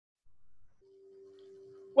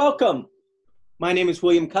Welcome. My name is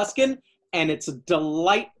William Kuskin, and it's a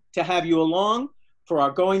delight to have you along for our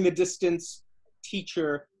Going the Distance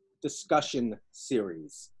teacher discussion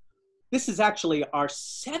series. This is actually our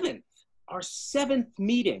seventh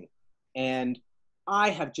meeting, and I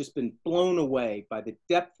have just been blown away by the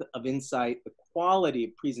depth of insight, the quality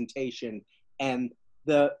of presentation, and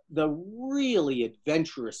the really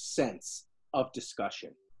adventurous sense of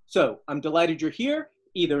discussion. So I'm delighted you're here,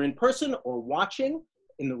 either in person or watching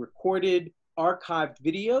in the recorded archived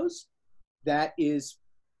videos. That is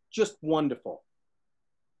just wonderful.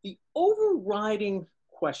 The overriding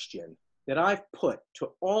question that I've put to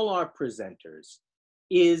all our presenters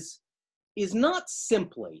is not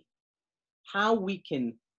simply how we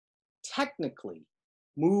can technically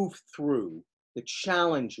move through the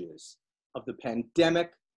challenges of the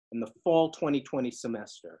pandemic and the fall 2020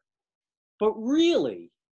 semester, but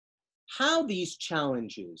really how these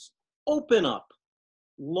challenges open up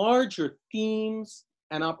larger themes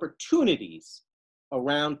and opportunities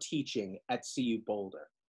around teaching at CU Boulder.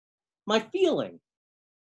 My feeling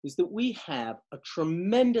is that we have a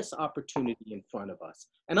tremendous opportunity in front of us,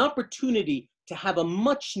 an opportunity to have a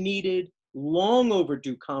much needed, long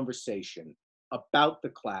overdue conversation about the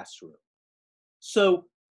classroom. So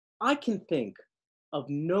I can think of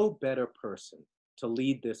no better person to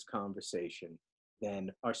lead this conversation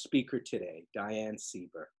than our speaker today, Diane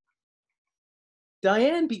Sieber.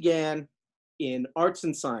 Diane began in arts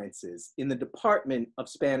and sciences in the Department of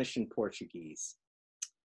Spanish and Portuguese.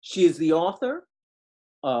 She is the author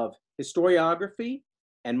of Historiography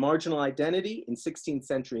and Marginal Identity in 16th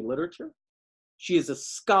Century Literature. She is a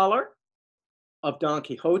scholar of Don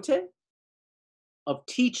Quixote, of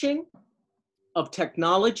teaching, of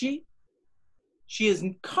technology. She is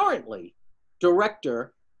currently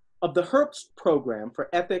director of the Herbst Program for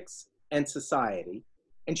Ethics and Society,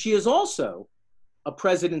 and she is also a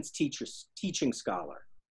President's Teaching Scholar.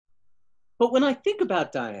 But when I think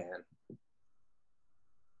about Diane,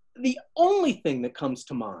 the only thing that comes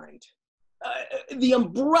to mind, the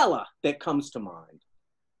umbrella that comes to mind,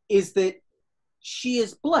 is that she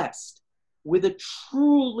is blessed with a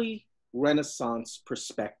truly Renaissance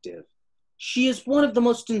perspective. She is one of the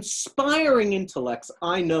most inspiring intellects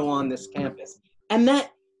I know on this campus. And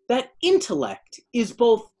that intellect is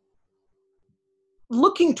both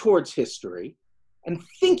looking towards history and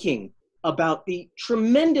thinking about the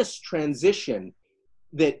tremendous transition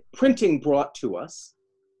that printing brought to us,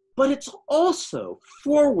 but it's also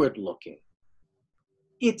forward-looking.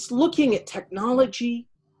 It's looking at technology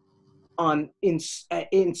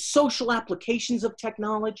in social applications of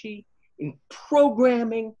technology, in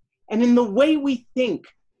programming, and in the way we think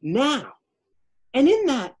now. And in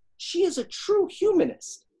that, she is a true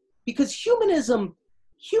humanist, because humanism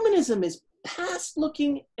is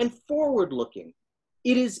past-looking and forward-looking.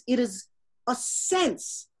 It is a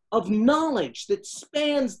sense of knowledge that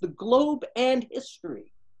spans the globe and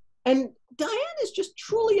history. And Diane is just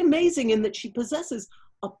truly amazing in that she possesses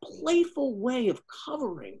a playful way of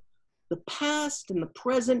covering the past and the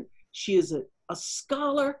present. She is a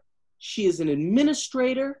scholar, she is an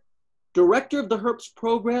administrator, director of the Herbst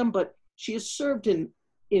Program, but she has served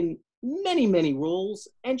in many, many roles,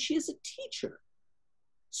 and she is a teacher.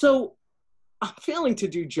 So I'm failing to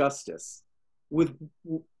do justice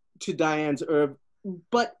to Diane's herb,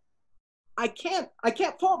 but I can't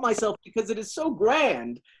fault myself because it is so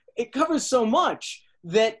grand. It covers so much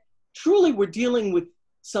that truly we're dealing with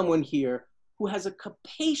someone here who has a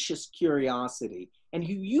capacious curiosity and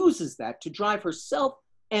who uses that to drive herself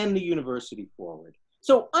and the university forward.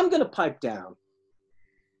 So I'm going to pipe down.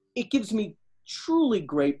 It gives me truly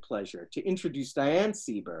great pleasure to introduce Diane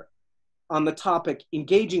Sieber on the topic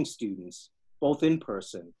engaging students, both in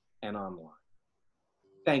person and online.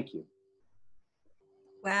 Thank you.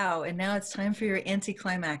 Wow, and now it's time for your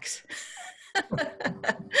anticlimax.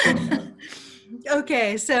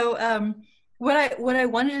 Okay, so what I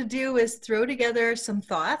wanted to do is throw together some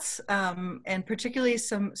thoughts, and particularly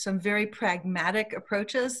some very pragmatic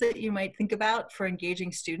approaches that you might think about for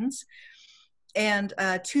engaging students. And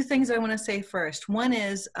two things I want to say first. One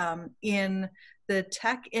is in the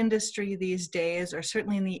tech industry these days, or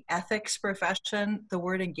certainly in the ethics profession, the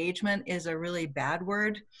word engagement is a really bad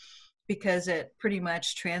word because it pretty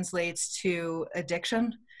much translates to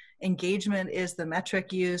addiction. Engagement is the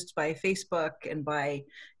metric used by Facebook and by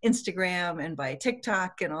Instagram and by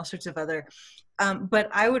TikTok and all sorts of other. But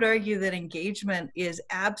I would argue that engagement is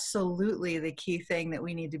absolutely the key thing that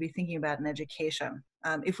we need to be thinking about in education.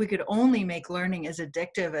 If we could only make learning as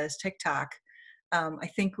addictive as TikTok, I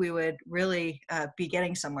think we would really be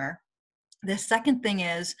getting somewhere. The second thing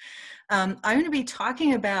is I'm going to be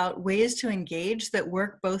talking about ways to engage that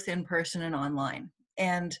work both in person and online.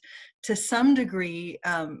 And to some degree,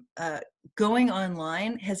 going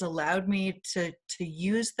online has allowed me to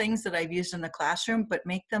use things that I've used in the classroom, but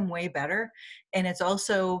make them way better. And it's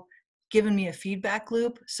also given me a feedback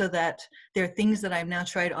loop so that there are things that I've now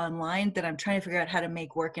tried online that I'm trying to figure out how to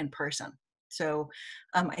make work in person. So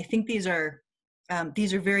I think these are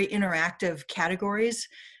very interactive categories.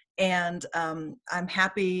 And I'm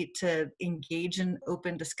happy to engage in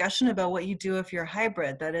open discussion about what you do if you're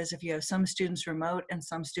hybrid. That is, if you have some students remote and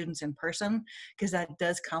some students in person, because that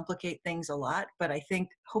does complicate things a lot. But I think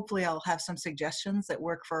hopefully I'll have some suggestions that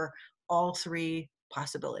work for all three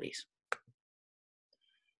possibilities.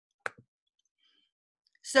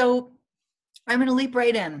 So I'm going to leap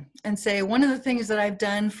right in and say one of the things that I've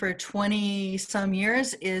done for 20 some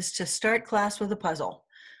years is to start class with a puzzle.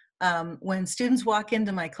 When students walk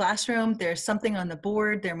into my classroom, there's something on the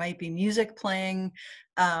board, there might be music playing,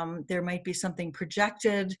 there might be something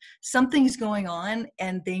projected, something's going on,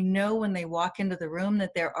 and they know when they walk into the room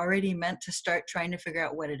that they're already meant to start trying to figure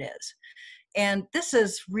out what it is. And this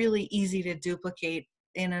is really easy to duplicate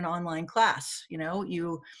in an online class. You know,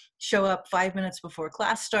 you show up 5 minutes before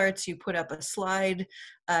class starts, you put up a slide,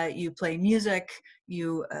 you play music,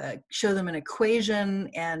 you show them an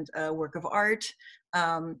equation and a work of art.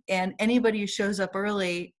 And anybody who shows up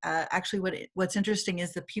early, actually what's interesting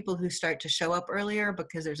is the people who start to show up earlier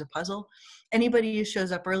because there's a puzzle. Anybody who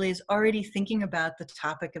shows up early is already thinking about the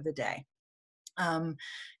topic of the day.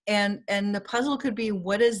 And the puzzle could be,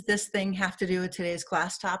 what does this thing have to do with today's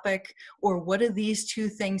class topic? Or what do these two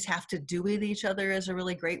things have to do with each other is a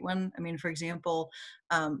really great one. I mean, for example,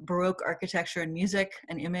 Baroque architecture and music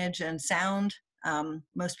and image and sound.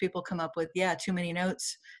 Most people come up with, yeah, too many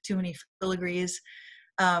notes, too many filigrees.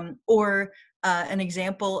 Or an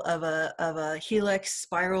example of a helix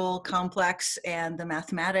spiral complex and the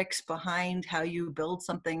mathematics behind how you build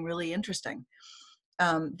something really interesting.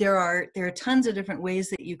 There are tons of different ways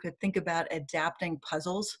that you could think about adapting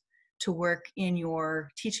puzzles to work in your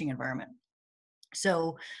teaching environment.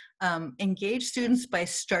 So engage students by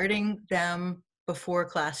starting them before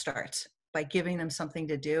class starts, by giving them something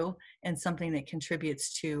to do and something that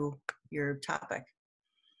contributes to your topic.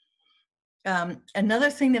 Another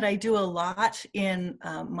thing that I do a lot in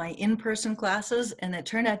my in-person classes, and that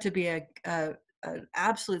turned out to be an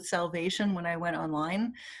absolute salvation when I went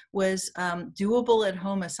online, was doable at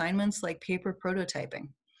home assignments like paper prototyping.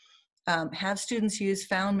 Have students use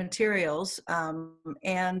found materials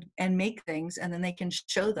and make things, and then they can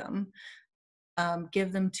show them.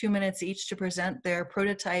 Give them 2 minutes each to present their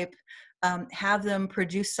prototype. Have them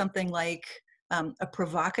produce something like a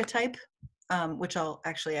provocatype, which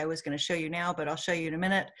I was going to show you now, but I'll show you in a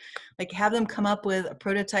minute. Like, have them come up with a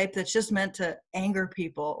prototype that's just meant to anger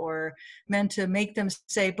people or meant to make them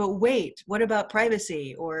say, but wait, what about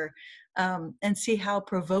privacy? Or, and see how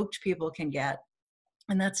provoked people can get.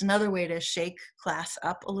 And that's another way to shake class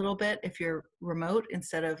up a little bit if you're remote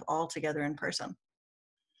instead of all together in person.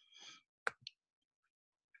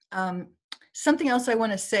 Something else I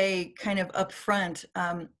want to say kind of up front,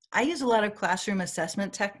 I use a lot of classroom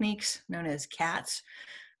assessment techniques known as CATs.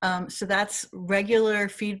 So that's regular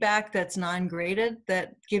feedback that's non-graded,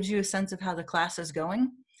 that gives you a sense of how the class is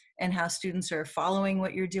going and how students are following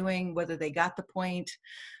what you're doing, whether they got the point.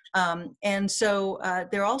 And so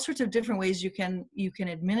there are all sorts of different ways you can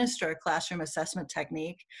administer a classroom assessment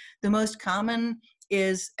technique. The most common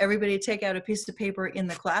is everybody take out a piece of paper in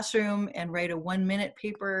the classroom and write a 1-minute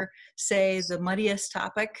paper, say the muddiest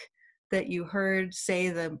topic that you heard, say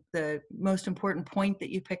the most important point that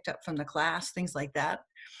you picked up from the class, things like that.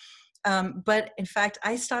 But in fact,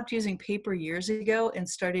 I stopped using paper years ago and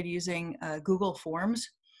started using Google Forms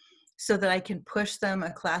so that I can push them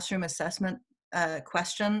a classroom assessment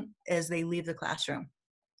question as they leave the classroom,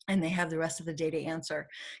 and they have the rest of the day to answer.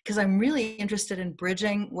 Because I'm really interested in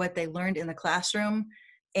bridging what they learned in the classroom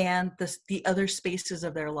and the other spaces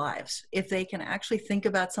of their lives. If they can actually think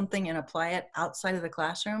about something and apply it outside of the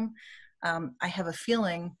classroom, I have a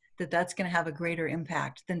feeling that that's going to have a greater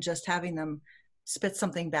impact than just having them spit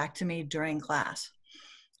something back to me during class.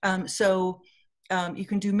 You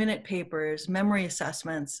can do minute papers, memory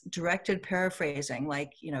assessments, directed paraphrasing,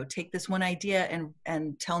 like, take this one idea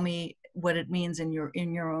and tell me what it means in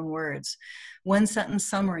your own words. 1-sentence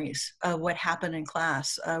summaries of what happened in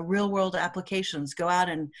class, real world applications, go out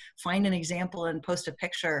and find an example and post a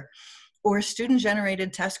picture, or student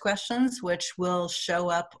generated test questions, which will show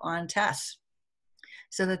up on tests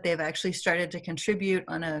so that they've actually started to contribute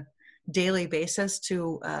on a daily basis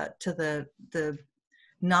to the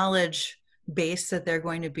knowledge base that they're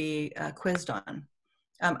going to be quizzed on.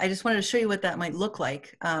 I just wanted to show you what that might look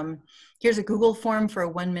like. Here's a Google form for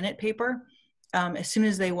a 1-minute paper. As soon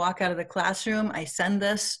as they walk out of the classroom, I send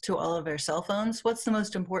this to all of their cell phones. What's the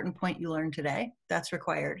most important point you learned today? That's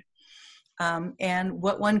required. And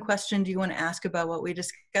what one question do you want to ask about what we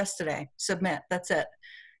discussed today? Submit, that's it.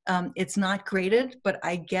 It's not graded, but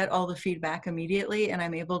I get all the feedback immediately, and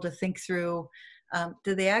I'm able to think through,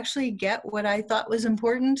 did they actually get what I thought was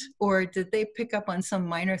important, or did they pick up on some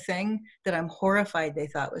minor thing that I'm horrified they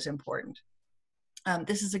thought was important?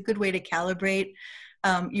 This is a good way to calibrate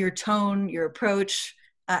your tone, your approach,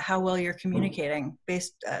 how well you're communicating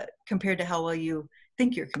compared to how well you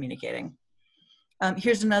think you're communicating.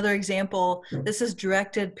 Here's another example. This is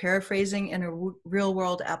directed paraphrasing in a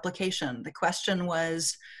real-world application. The question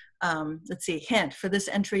was, let's see, hint, for this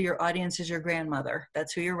entry, your audience is your grandmother.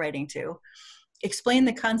 That's who you're writing to. Explain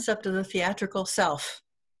the concept of the theatrical self.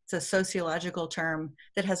 It's a sociological term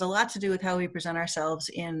that has a lot to do with how we present ourselves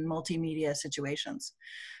in multimedia situations.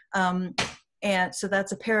 And so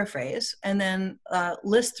that's a paraphrase. And then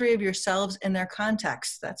list 3 of yourselves in their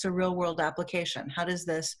context. That's a real world application. How does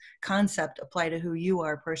this concept apply to who you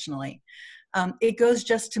are personally? It goes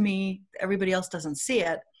just to me, everybody else doesn't see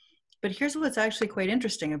it, but here's what's actually quite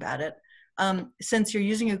interesting about it. Since you're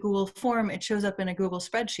using a Google form, it shows up in a Google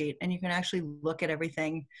spreadsheet, and you can actually look at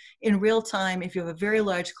everything in real time. If you have a very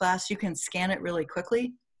large class, you can scan it really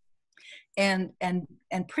quickly. And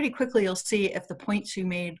pretty quickly, you'll see if the points you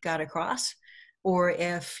made got across, or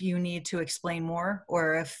if you need to explain more,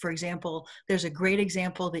 or if, for example, there's a great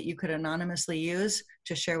example that you could anonymously use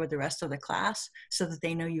to share with the rest of the class so that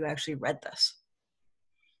they know you actually read this.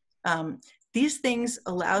 These things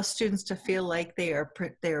allow students to feel like they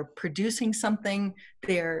are producing something,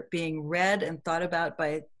 they're being read and thought about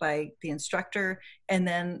by the instructor, and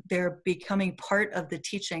then they're becoming part of the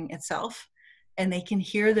teaching itself, and they can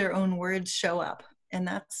hear their own words show up. And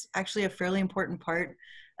that's actually a fairly important part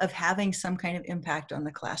of having some kind of impact on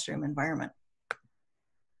the classroom environment.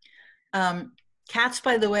 CATs,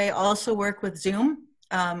 by the way, also work with Zoom.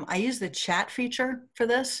 I use the chat feature for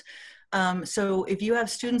this. So if you have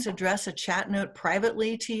students address a chat note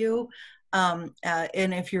privately to you, and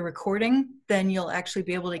if you're recording, then you'll actually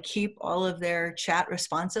be able to keep all of their chat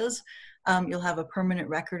responses. You'll have a permanent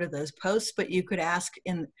record of those posts, but you could ask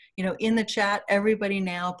in the chat, everybody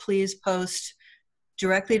now please post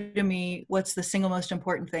directly to me, what's the single most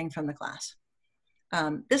important thing from the class?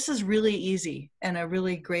 This is really easy and a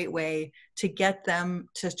really great way to get them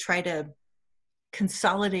to try to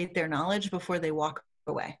consolidate their knowledge before they walk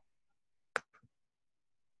away.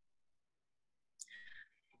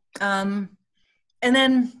 And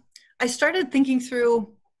then I started thinking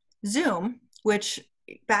through Zoom, which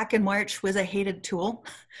back in March was a hated tool,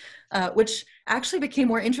 which actually became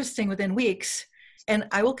more interesting within weeks. And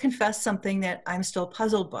I will confess something that I'm still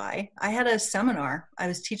puzzled by. I had a seminar. I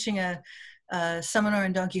was teaching a seminar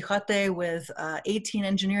in Don Quixote with 18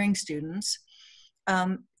 engineering students.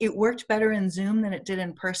 It worked better in Zoom than it did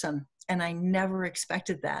in person, and I never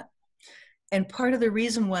expected that. And part of the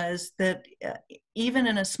reason was that even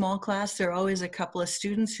in a small class, there are always a couple of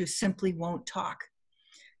students who simply won't talk.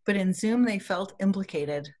 But in Zoom, they felt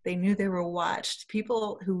implicated. They knew they were watched.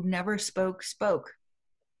 People who never spoke, spoke.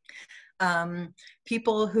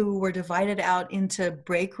 People who were divided out into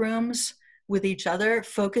break rooms with each other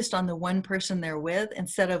focused on the one person they're with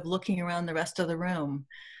instead of looking around the rest of the room.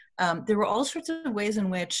 There were all sorts of ways in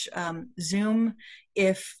which Zoom,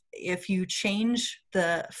 if you change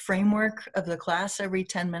the framework of the class every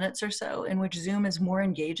 10 minutes or so, in which Zoom is more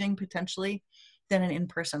engaging potentially than an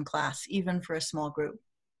in-person class, even for a small group.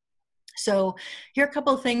 So here are a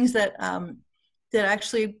couple of things that, that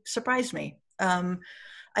actually surprised me.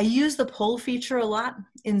 I use the poll feature a lot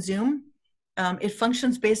in Zoom. It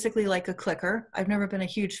functions basically like a clicker. I've never been a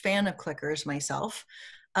huge fan of clickers myself,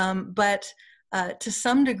 but to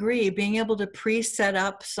some degree, being able to pre-set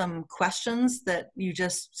up some questions that you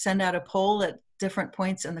just send out a poll at different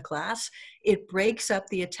points in the class, it breaks up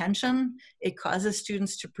the attention. It causes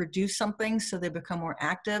students to produce something so they become more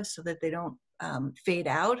active so that they don't fade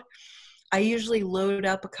out. I usually load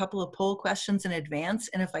up a couple of poll questions in advance,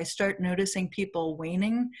 and if I start noticing people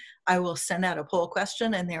waning, I will send out a poll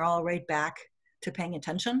question and they're all right back to paying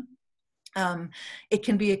attention. It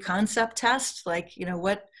can be a concept test, like,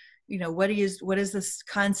 what does this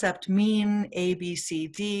concept mean? A, B, C,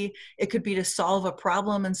 D. It could be to solve a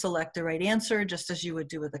problem and select the right answer, just as you would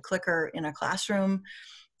do with a clicker in a classroom.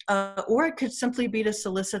 Or it could simply be to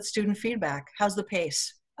solicit student feedback. How's the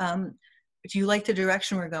pace? Do you like the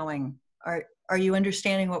direction we're going? Are you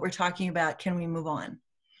understanding what we're talking about? Can we move on?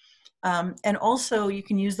 And also you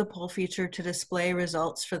can use the poll feature to display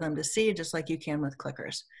results for them to see, just like you can with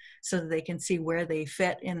clickers, so that they can see where they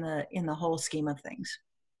fit in the whole scheme of things.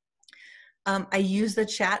 I use the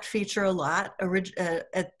chat feature a lot.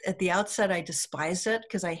 At the outset, I despised it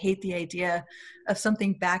because I hate the idea of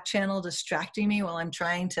something back channel distracting me while I'm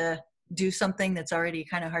trying to do something that's already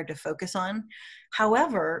kind of hard to focus on.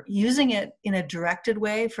 However, using it in a directed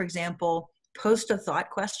way, for example, post a thought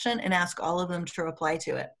question and ask all of them to reply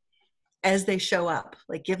to it as they show up,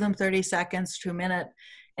 like give them 30 seconds to a minute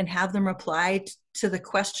and have them reply to the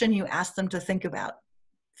question you asked them to think about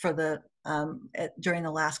for during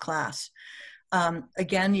the last class.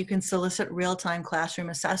 Again, you can solicit real-time classroom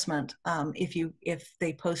assessment if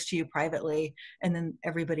they post to you privately and then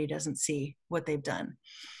everybody doesn't see what they've done.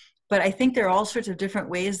 But I think there are all sorts of different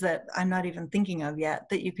ways that I'm not even thinking of yet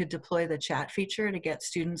that you could deploy the chat feature to get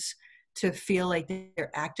students to feel like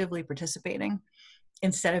they're actively participating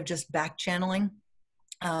instead of just back channeling.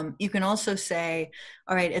 You can also say,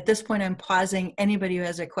 all right, at this point I'm pausing. Anybody who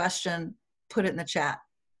has a question, put it in the chat.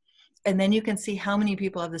 And then you can see how many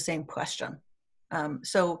people have the same question.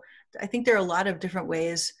 So I think there are a lot of different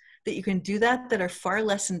ways that you can do that are far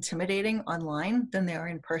less intimidating online than they are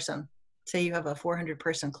in person. Say you have a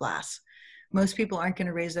 400-person class. Most people aren't going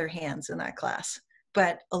to raise their hands in that class.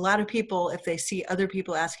 But a lot of people, if they see other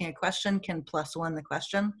people asking a question, can +1 the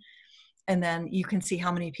question. And then you can see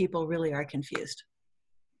how many people really are confused.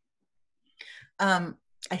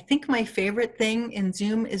 I think my favorite thing in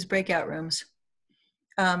Zoom is breakout rooms.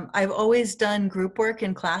 I've always done group work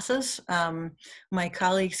in classes. My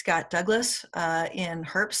colleague Scott Douglas in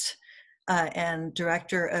Herbst and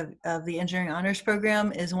director of the Engineering Honors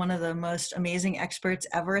Program is one of the most amazing experts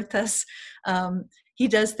ever at this. He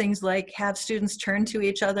does things like have students turn to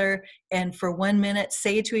each other and for 1 minute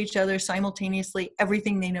say to each other simultaneously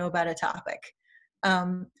everything they know about a topic.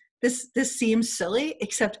 This seems silly,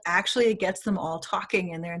 except actually it gets them all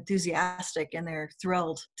talking and they're enthusiastic and they're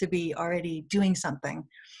thrilled to be already doing something,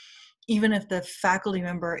 even if the faculty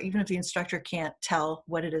member, even if the instructor can't tell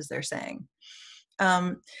what it is they're saying.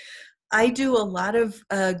 I do a lot of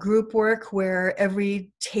group work where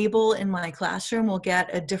every table in my classroom will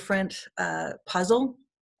get a different puzzle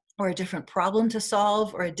or a different problem to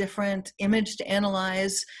solve or a different image to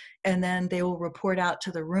analyze, and then they will report out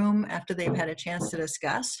to the room after they've had a chance to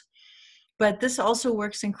discuss. But this also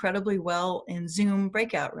works incredibly well in Zoom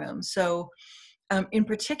breakout rooms. So in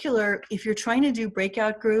particular, if you're trying to do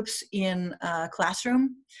breakout groups in a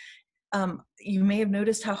classroom, you may have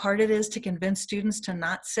noticed how hard it is to convince students to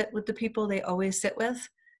not sit with the people they always sit with,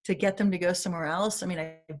 to get them to go somewhere else. I mean,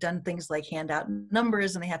 I've done things like hand out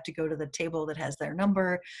numbers and they have to go to the table that has their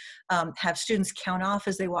number, have students count off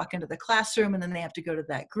as they walk into the classroom and then they have to go to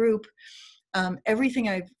that group. Everything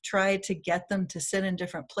I've tried to get them to sit in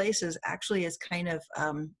different places actually is kind of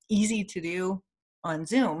easy to do on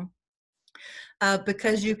Zoom.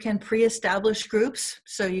 Because you can pre-establish groups,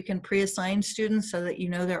 so you can pre-assign students so that you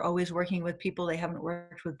know they're always working with people they haven't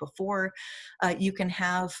worked with before. You can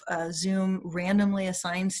have Zoom randomly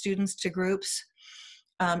assign students to groups.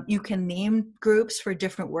 You can name groups for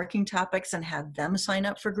different working topics and have them sign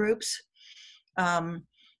up for groups.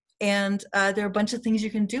 And there are a bunch of things you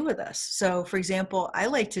can do with this. So for example, I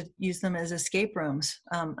like to use them as escape rooms.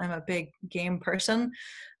 I'm a big game person.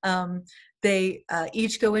 They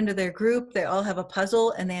each go into their group, they all have a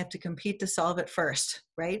puzzle and they have to compete to solve it first,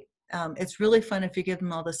 right? It's really fun if you give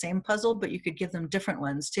them all the same puzzle, but you could give them different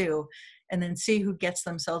ones too, and then see who gets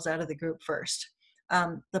themselves out of the group first.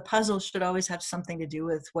 The puzzle should always have something to do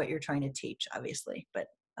with what you're trying to teach, obviously, but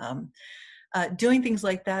doing things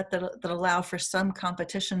like that allow for some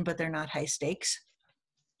competition, but they're not high stakes,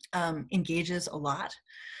 engages a lot.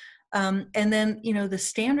 And then, you know, the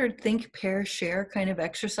standard think, pair, share kind of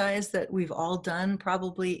exercise that we've all done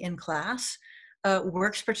probably in class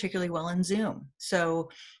works particularly well in Zoom. So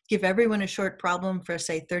give everyone a short problem for,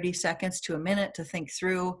 say, 30 seconds to a minute to think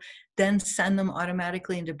through, then send them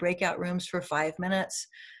automatically into breakout rooms for 5 minutes.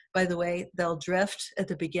 By the way, they'll drift at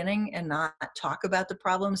the beginning and not talk about the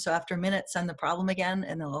problem. So after a minute, send the problem again,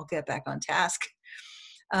 and they'll all get back on task.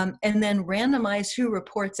 And then randomize who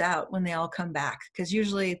reports out when they all come back, because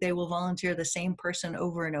usually they will volunteer the same person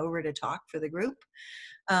over and over to talk for the group.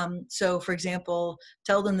 So for example,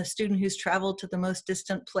 tell them the student who's traveled to the most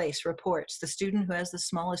distant place reports, the student who has the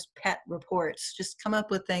smallest pet reports. Just come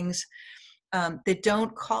up with things that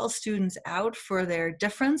don't call students out for their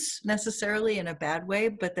difference necessarily in a bad way,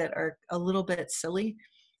 but that are a little bit silly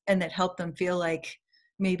and that help them feel like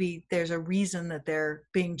maybe there's a reason that they're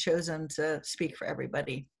being chosen to speak for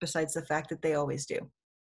everybody, besides the fact that they always do.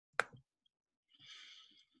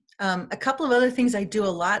 A couple of other things I do a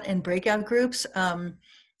lot in breakout groups.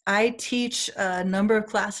 I teach a number of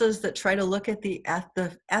classes that try to look at the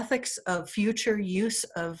ethics of future use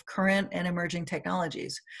of current and emerging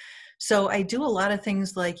technologies. So I do a lot of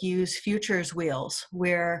things like use futures wheels,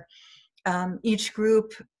 where each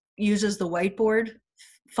group uses the whiteboard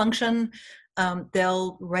function.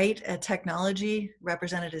 They'll write a technology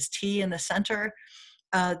represented as T in the center.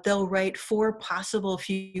 They'll write 4 possible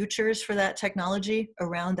futures for that technology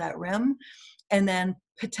around that rim, and then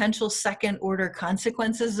potential second order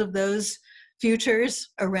consequences of those futures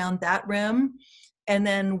around that rim. And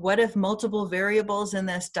then what if multiple variables in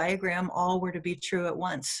this diagram all were to be true at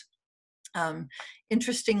once?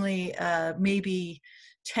 Interestingly, maybe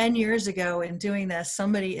 10 years ago in doing this,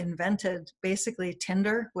 somebody invented basically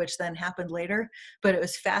Tinder, which then happened later, but it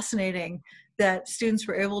was fascinating that students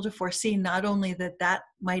were able to foresee not only that that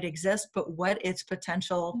might exist, but what its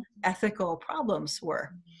potential ethical problems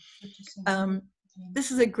were.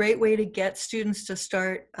 This is a great way to get students to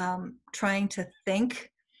start trying to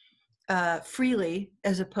think freely,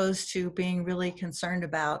 as opposed to being really concerned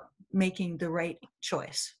about making the right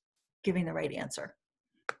choice, giving the right answer.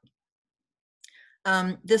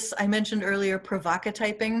 This, I mentioned earlier,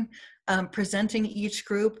 provocatyping, presenting each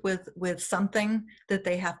group with something that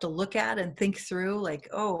they have to look at and think through, like,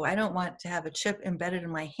 oh, I don't want to have a chip embedded in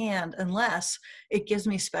my hand unless it gives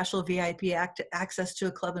me special VIP access to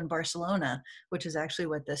a club in Barcelona, which is actually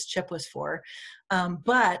what this chip was for.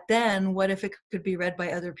 But then what if it could be read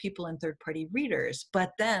by other people and third-party readers?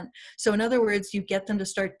 But then, so in other words, you get them to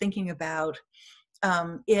start thinking about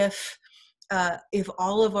if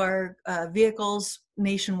all of our vehicles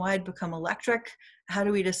nationwide become electric, how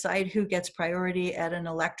do we decide who gets priority at an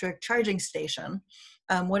electric charging station?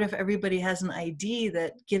 What if everybody has an ID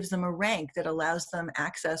that gives them a rank that allows them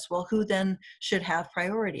access? Well, who then should have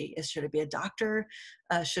priority? Should it be a doctor?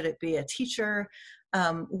 Should it be a teacher?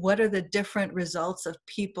 What are the different results of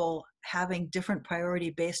people having different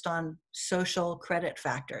priority based on social credit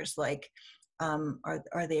factors, like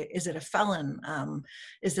is it a felon?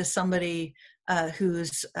 Is this somebody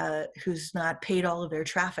who's not paid all of their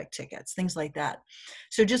traffic tickets? Things like that.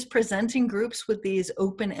 So just presenting groups with these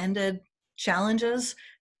open-ended challenges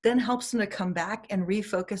then helps them to come back and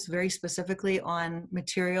refocus very specifically on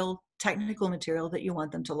technical material that you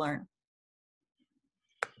want them to learn.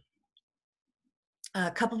 A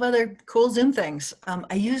couple of other cool Zoom things.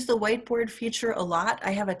 I use the whiteboard feature a lot.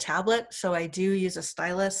 I have a tablet, so I do use a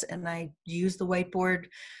stylus, and I use the whiteboard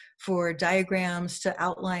for diagrams to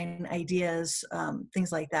outline ideas,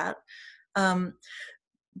 things like that.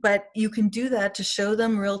 But you can do that to show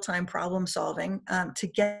them real-time problem solving, to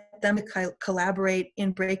get them to collaborate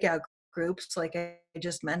in breakout groups, like I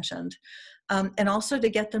just mentioned, and also to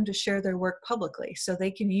get them to share their work publicly, so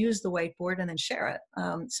they can use the whiteboard and then share it,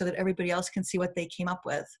 so that everybody else can see what they came up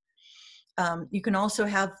with. You can also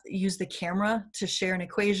use the camera to share an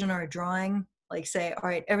equation or a drawing, like say, all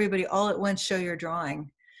right, everybody all at once show your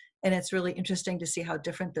drawing. And it's really interesting to see how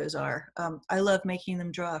different those are. I love making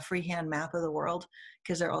them draw a freehand map of the world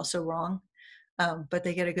because they're also wrong, but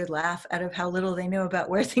they get a good laugh out of how little they know about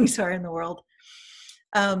where things are in the world.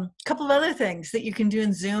 A couple of other things that you can do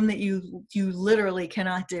in Zoom that you literally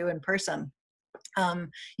cannot do in person.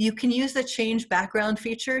 You can use the change background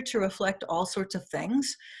feature to reflect all sorts of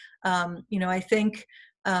things. I think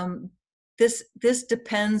this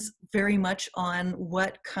depends very much on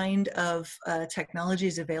what kind of technology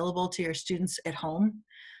is available to your students at home.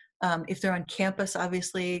 If they're on campus,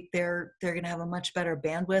 obviously they're going to have a much better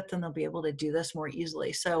bandwidth and they'll be able to do this more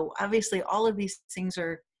easily. So obviously all of these things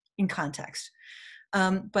are in context.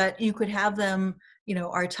 But you could have them,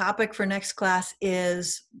 our topic for next class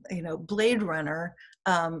is, Blade Runner.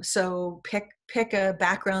 So pick a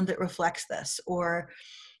background that reflects this, or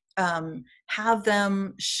have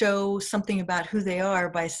them show something about who they are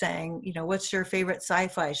by saying, what's your favorite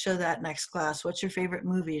sci-fi? Show that next class. What's your favorite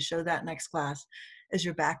movie? Show that next class as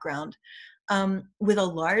your background. With a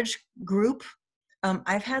large group,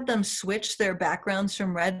 I've had them switch their backgrounds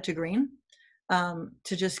from red to green.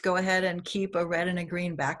 To just go ahead and keep a red and a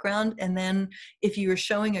green background. And then if you were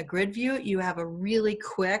showing a grid view, you have a really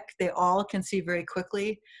quick, they all can see very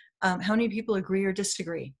quickly how many people agree or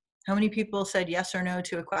disagree. How many people said yes or no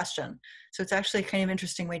to a question. So it's actually a kind of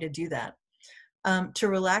interesting way to do that. To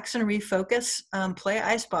relax and refocus, play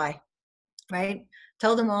I Spy, right?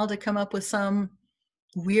 Tell them all to come up with some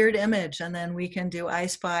weird image, and then we can do I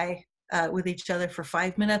Spy with each other for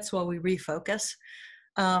 5 minutes while we refocus.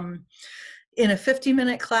 In a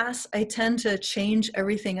 50-minute class, I tend to change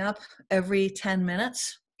everything up every 10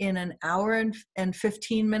 minutes. In an hour and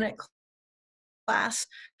 15-minute class,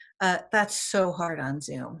 That's so hard on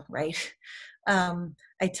Zoom, right?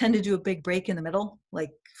 I tend to do a big break in the middle,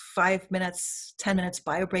 like 5 minutes, 10 minutes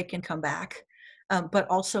bio break and come back. But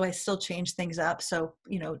also I still change things up. So,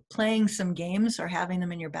 playing some games or having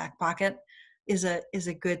them in your back pocket is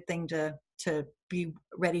a good thing to be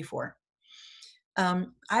ready for.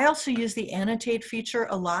 I also use the annotate feature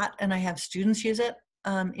a lot, and I have students use it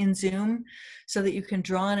in Zoom so that you can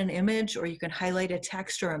draw on an image or you can highlight a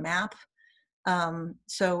text or a map.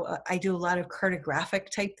 So I do a lot of cartographic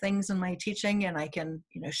type things in my teaching, and I can,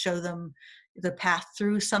 show them the path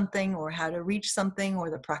through something or how to reach something or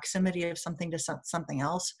the proximity of something to something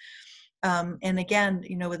else. And again,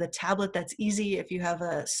 with a tablet, that's easy. If you have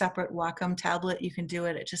a separate Wacom tablet, you can do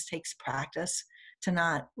it. It just takes practice to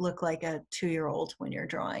not look like a 2-year-old when you're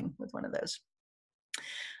drawing with one of those.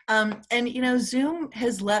 And Zoom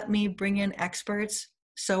has let me bring in experts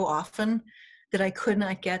so often that I could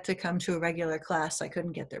not get to come to a regular class. I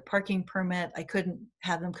couldn't get their parking permit. I couldn't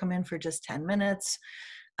have them come in for just 10 minutes.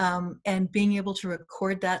 And being able to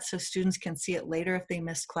record that so students can see it later if they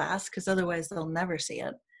missed class, because otherwise they'll never see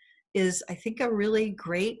it, is, I think, a really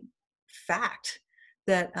great fact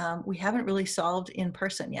that we haven't really solved in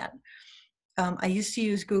person yet. I used to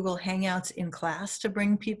use Google Hangouts in class to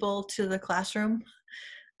bring people to the classroom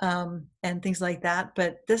and things like that,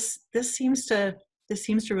 but this seems to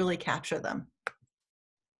really capture them.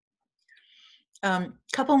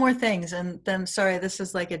 Couple more things, and then, sorry, this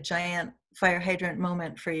is like a giant fire hydrant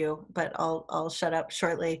moment for you, but I'll shut up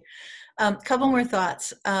shortly. Couple more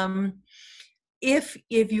thoughts. If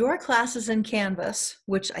your class is in Canvas,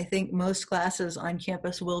 which I think most classes on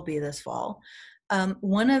campus will be this fall,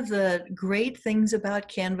 one of the great things about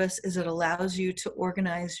Canvas is it allows you to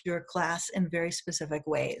organize your class in very specific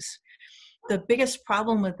ways. The biggest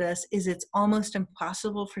problem with this is it's almost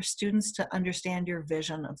impossible for students to understand your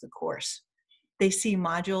vision of the course. They see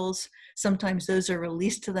modules. Sometimes those are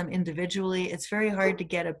released to them individually. It's very hard to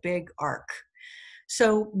get a big arc.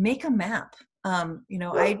 So make a map.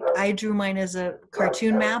 I drew mine as a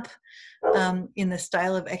cartoon map in the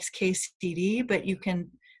style of XKCD, but you can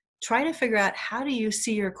try to figure out, how do you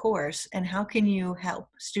see your course and how can you help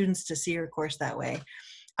students to see your course that way?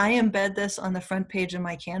 I embed this on the front page of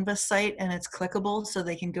my Canvas site, and it's clickable so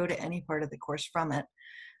they can go to any part of the course from it.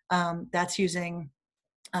 That's using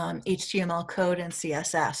HTML code and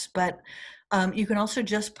CSS, but you can also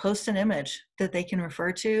just post an image that they can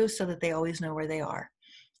refer to so that they always know where they are.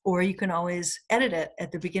 Or you can always edit it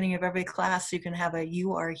at the beginning of every class. You can have a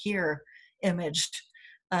 "you are here" imaged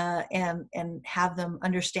and have them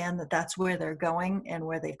understand that that's where they're going and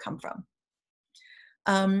where they've come from.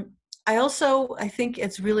 I think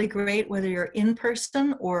it's really great, whether you're in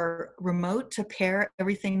person or remote, to pair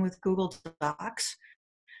everything with Google Docs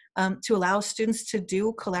to allow students to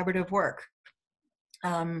do collaborative work.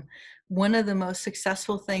 One of the most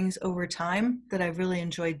successful things over time that I've really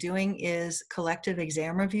enjoyed doing is collective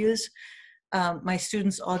exam reviews. My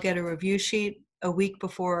students all get a review sheet a week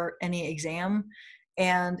before any exam,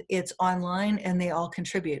 and it's online, and they all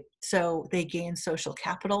contribute. So they gain social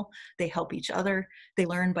capital, they help each other, they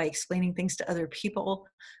learn by explaining things to other people.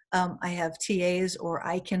 I have TAs, or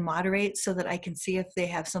I can moderate so that I can see if they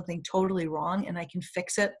have something totally wrong and I can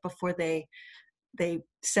fix it before they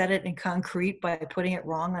set it in concrete by putting it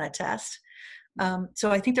wrong on a test.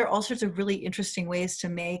 So I think there are all sorts of really interesting ways to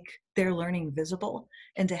make their learning visible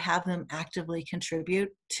and to have them actively contribute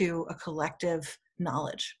to a collective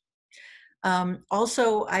knowledge.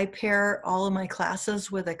 Also, I pair all of my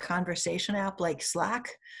classes with a conversation app like Slack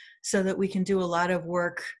so that we can do a lot of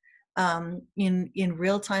work in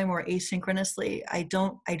real time or asynchronously. I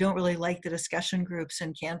don't really like the discussion groups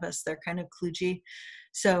in Canvas. They're kind of kludgy.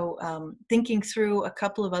 So thinking through a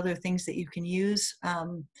couple of other things that you can use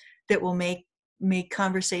that will make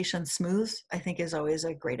conversation smooth, I think, is always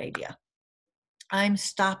a great idea. I'm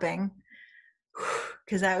stopping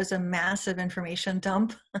because that was a massive information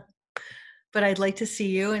dump. But I'd like to see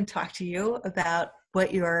you and talk to you about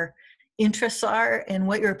what your interests are and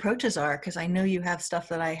what your approaches are, because I know you have stuff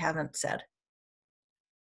that I haven't said.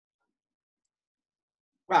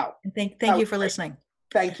 Wow. And thank you for listening.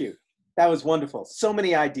 Thank you. That was wonderful. So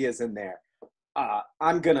many ideas in there.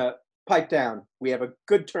 I'm going to pipe down. We have a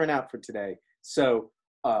good turnout for today. So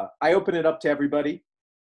I open it up to everybody.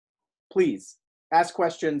 Please ask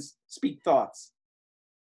questions, speak thoughts.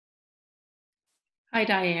 Hi,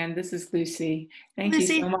 Diane. This is Lucy. Thank you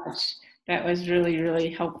so much. That was really, really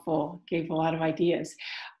helpful. Gave a lot of ideas.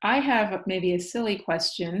 I have maybe a silly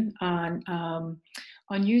question on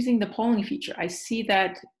using the polling feature. I see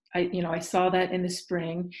that I saw that in the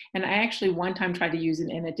spring, and I actually one time tried to use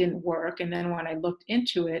it and it didn't work. And then when I looked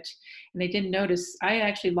into it and I didn't notice, I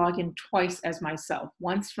actually log in twice as myself,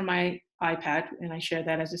 once from my iPad, and I share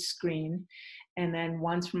that as a screen, and then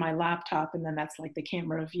once from my laptop, and then that's like the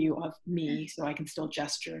camera view of me, so I can still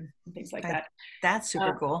gesture and things like that. That's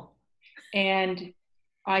super cool. And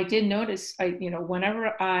I did notice,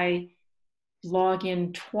 whenever I log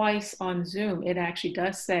in twice on Zoom, it actually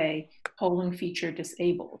does say polling feature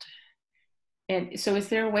disabled. And so is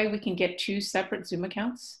there a way we can get 2 separate Zoom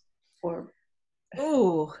accounts? Or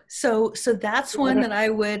so that's one that I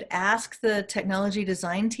would ask the technology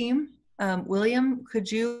design team. William,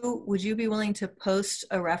 would you be willing to post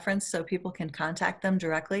a reference so people can contact them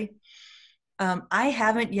directly? I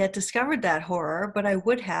haven't yet discovered that horror, but I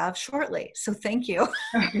would have shortly. So thank you.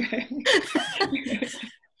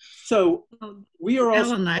 So we are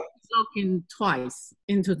also Ellen and I logged in twice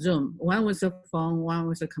into Zoom. One with a phone, one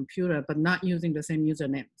with a computer, but not using the same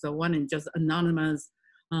username. So one is just anonymous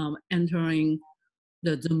entering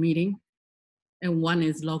the Zoom meeting, and one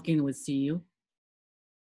is logging with CU.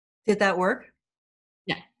 Did that work?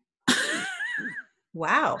 Yeah.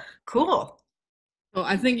 Wow, cool. So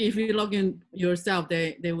I think if you log in yourself,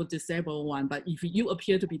 they will disable one. But if you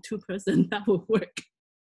appear to be 2 persons, that will work.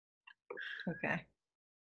 Okay.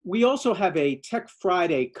 We also have a Tech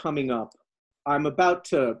Friday coming up. I'm about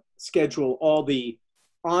to schedule all the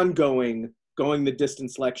ongoing Going the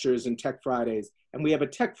Distance lectures and Tech Fridays. And we have a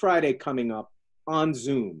Tech Friday coming up on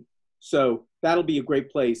Zoom. So that'll be a great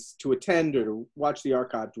place to attend or to watch the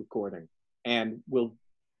archived recording. And we'll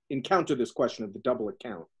encounter this question of the double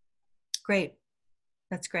account. Great.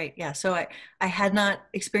 That's great. Yeah. So I had not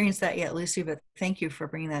experienced that yet, Lucy, but thank you for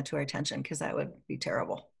bringing that to our attention, because that would be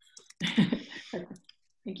terrible.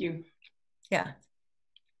 Thank you. Yeah.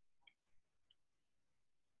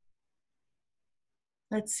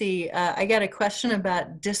 Let's see. I got a question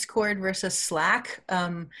about Discord versus Slack.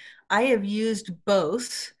 I have used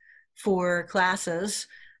both for classes.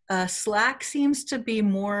 Slack seems to be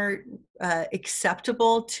more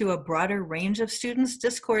acceptable to a broader range of students.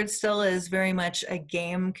 Discord still is very much a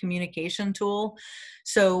game communication tool.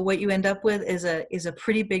 So what you end up with is a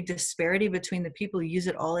pretty big disparity between the people who use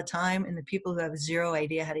it all the time and the people who have zero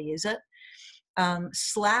idea how to use it.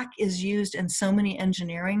 Slack is used in so many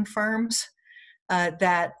engineering firms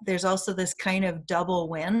that there's also this kind of double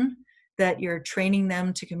win, that you're training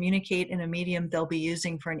them to communicate in a medium they'll be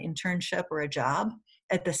using for an internship or a job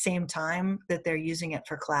at the same time that they're using it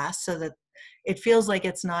for class, so that it feels like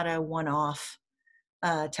it's not a one-off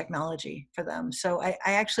technology for them. So I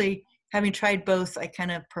actually, having tried both, I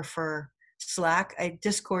kind of prefer Slack.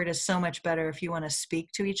 Discord is so much better if you want to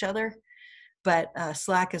speak to each other, but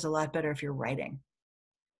Slack is a lot better if you're writing.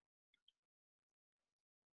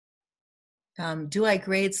 Do I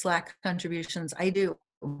grade Slack contributions? I do.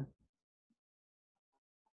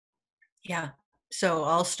 Yeah. So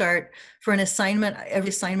I'll start for an assignment. Every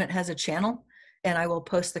assignment has a channel, and I will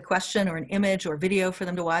post the question or an image or video for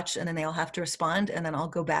them to watch, and then they'll have to respond. And then I'll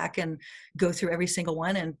go back and go through every single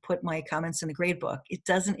one and put my comments in the grade book. It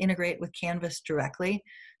doesn't integrate with Canvas directly,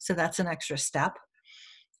 so that's an extra step.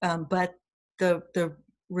 But the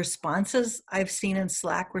responses I've seen in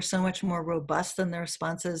Slack were so much more robust than the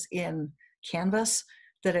responses in Canvas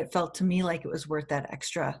that it felt to me like it was worth that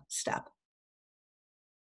extra step.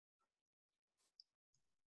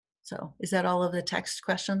 So is that all of the text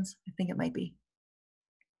questions? I think it might be.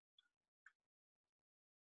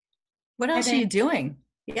 What else are you doing?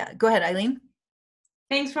 Yeah, go ahead, Eileen.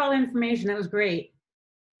 Thanks for all the information. That was great.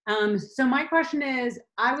 So my question is,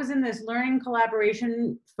 I was in this learning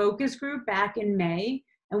collaboration focus group back in May,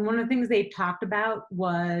 and one of the things they talked about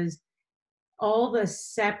was all the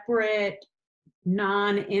separate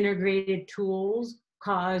non-integrated tools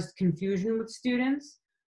caused confusion with students.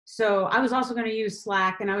 So I was also going to use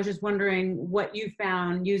Slack, and I was just wondering what you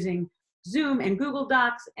found using Zoom and Google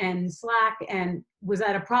Docs and Slack, and was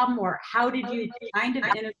that a problem, or how did you kind of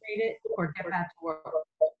integrate it or get that to work?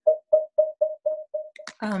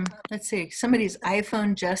 Let's see, somebody's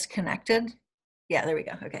iPhone just connected. Yeah, there we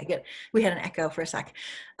go. Okay, good. We had an echo for a sec.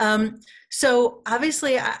 So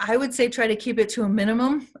obviously I would say try to keep it to a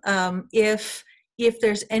minimum. If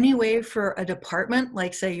there's any way for a department,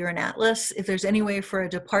 like say you're an Atlas, if there's any way for a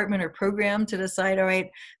department or program to decide, all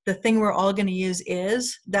right, the thing we're all going to use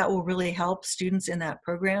is, that will really help students in that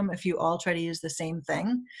program if you all try to use the same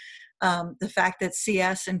thing. The fact that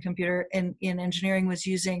CS and computer in engineering was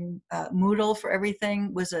using Moodle for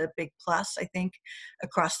everything was a big plus, I think,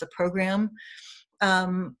 across the program.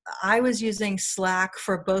 I was using Slack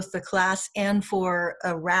for both the class and for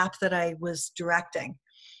a RAP that I was directing.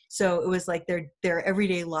 So it was like their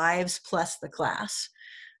everyday lives plus the class.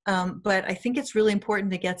 But I think it's really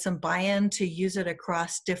important to get some buy-in to use it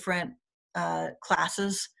across different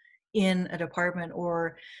classes in a department,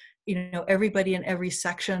 or everybody in every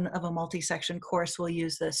section of a multi-section course will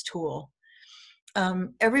use this tool.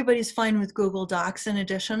 Everybody's fine with Google Docs in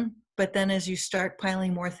addition, but then as you start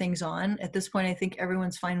piling more things on, at this point I think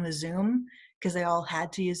everyone's fine with Zoom because they all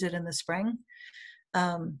had to use it in the spring.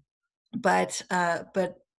 But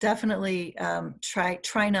definitely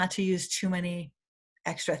try not to use too many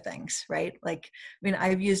extra things, right? Like, I mean,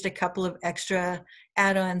 I've used a couple of extra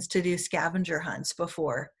add-ons to do scavenger hunts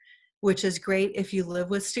before, which is great if you live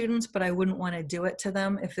with students, but I wouldn't want to do it to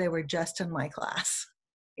them if they were just in my class.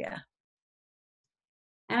 Yeah.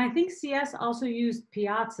 And I think CS also used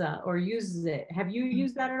Piazza or uses it. Have you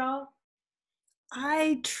used that at all?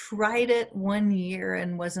 I tried it 1 year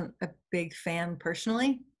and wasn't a big fan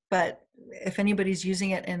personally, but if anybody's using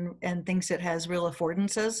it and thinks it has real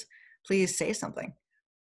affordances, please say something.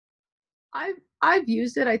 I've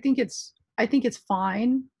used it. I think it's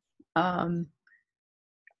fine.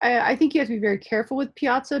 I think you have to be very careful with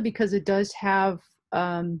Piazza because it does have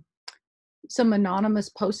some anonymous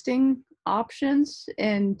posting options,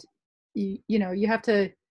 and you have to.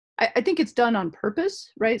 I think it's done on purpose,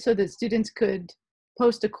 right? So that students could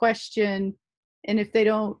post a question, and if they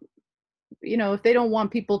don't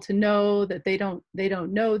want people to know that they don't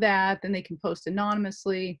know that, then they can post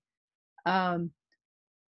anonymously.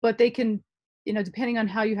 But they can, depending on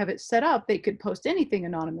how you have it set up, they could post anything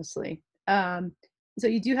anonymously. So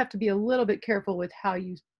you do have to be a little bit careful with how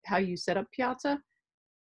you set up Piazza.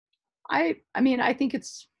 I mean, I think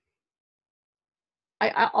it's,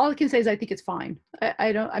 all I can say is I think it's fine.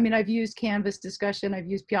 I've used Canvas discussion, I've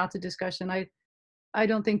used Piazza discussion. I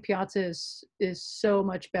don't think Piazza is so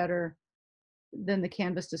much better than the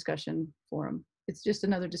Canvas discussion forum. It's just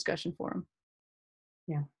another discussion forum.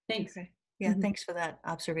 Yeah, thanks. Okay. Yeah, thanks for that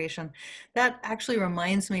observation. That actually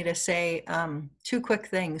reminds me to say two quick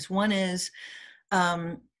things. One is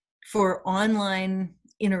for online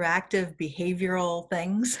interactive behavioral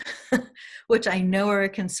things, which I know are a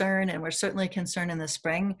concern, and we're certainly concerned in the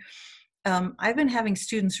spring. I've been having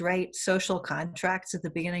students write social contracts at the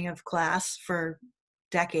beginning of class for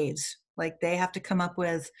decades. Like, they have to come up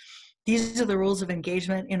with, these are the rules of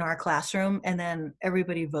engagement in our classroom, and then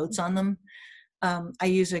everybody votes on them. I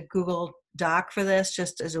use a Google Doc for this,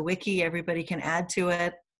 just as a wiki. Everybody can add to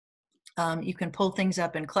it. You can pull things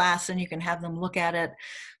up in class and you can have them look at it.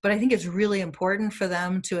 But I think it's really important for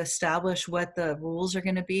them to establish what the rules are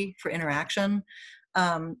going to be for interaction.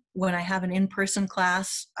 When I have an in-person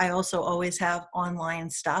class, I also always have online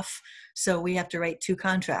stuff. So we have to write two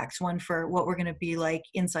contracts, one for what we're going to be like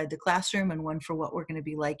inside the classroom and one for what we're going to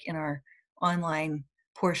be like in our online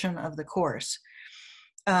portion of the course.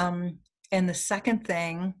 And the second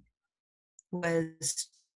thing was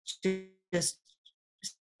just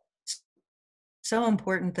so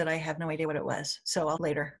important that I have no idea what it was. So I'll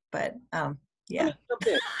later, but yeah.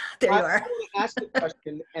 There you are. I want to ask the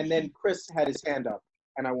question, and then Chris had his hand up,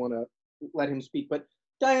 and I want to let him speak. But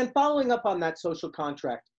Diane, following up on that social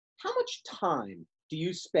contract, how much time do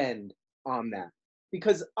you spend on that?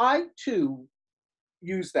 Because I too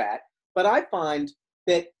use that, but I find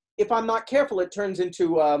that if I'm not careful, it turns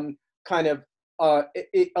into kind of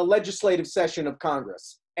a legislative session of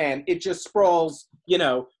Congress, and it just sprawls,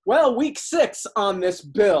 well, week 6 on this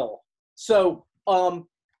bill. So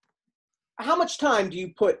how much time do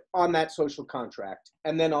you put on that social contract?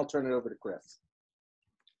 And then I'll turn it over to Chris.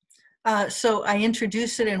 So I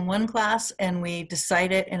introduce it in one class and we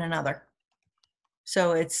decide it in another.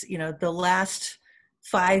 So it's, the last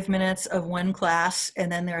 5 minutes of one class,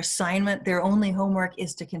 and then their assignment, their only homework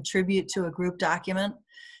is to contribute to a group document.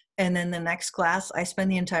 And then the next class, I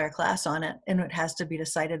spend the entire class on it, and it has to be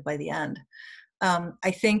decided by the end.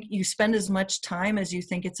 I think you spend as much time as you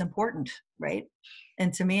think it's important, right?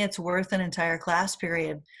 And to me, it's worth an entire class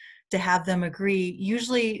period to have them agree.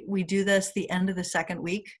 Usually we do this the end of the second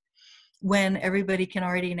week when everybody can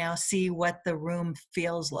already now see what the room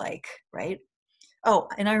feels like, right? Oh,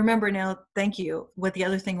 and I remember now, thank you, what the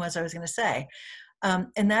other thing was I was going to say.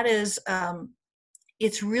 And that is,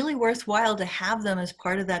 it's really worthwhile to have them as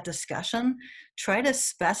part of that discussion, try to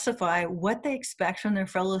specify what they expect from their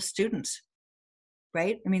fellow students,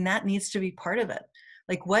 right? I mean, that needs to be part of it.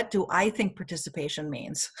 Like, what do I think participation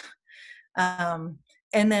means? And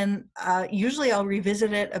then usually I'll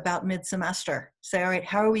revisit it about mid-semester. Say, all right,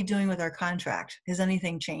 how are we doing with our contract? Has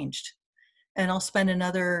anything changed? And I'll spend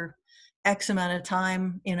another X amount of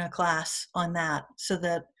time in a class on that, so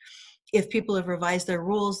that if people have revised their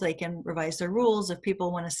rules, they can revise their rules. If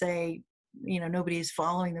people want to say, nobody's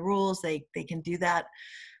following the rules, they can do that.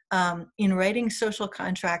 In writing social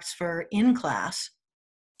contracts for in class,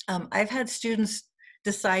 I've had students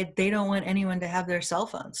decide they don't want anyone to have their cell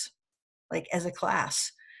phones, like as a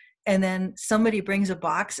class. And then somebody brings a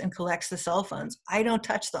box and collects the cell phones. I don't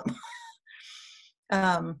touch them.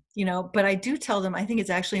 But I do tell them, I think it's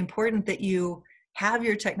actually important that you have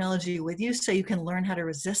your technology with you so you can learn how to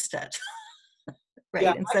resist it. Right?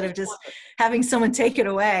 Yeah, instead of just having someone take it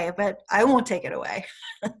away, but I won't take it away.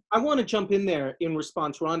 I want to jump in there in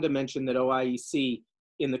response. Rhonda mentioned that OIEC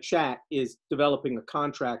in the chat is developing a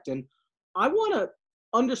contract. And I want to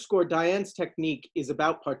underscore Diane's technique is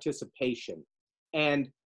about participation. And,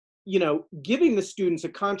 giving the students a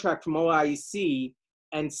contract from OIEC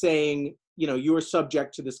and saying, you are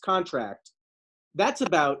subject to this contract, that's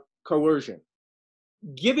about coercion.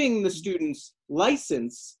 Giving the students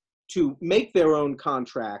license to make their own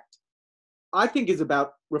contract, I think, is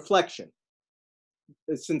about reflection.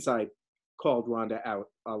 Since I called Rhonda out,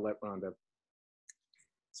 I'll let Rhonda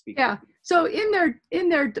speak. Yeah, so in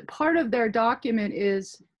their part of their document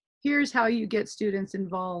is, here's how you get students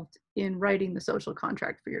involved in writing the social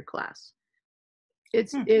contract for your class.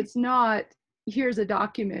 It's not, here's a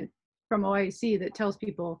document from OIC that tells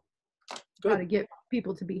people how to get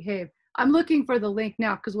people to behave. I'm looking for the link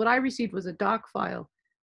now because what I received was a doc file,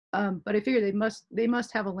 but I figure they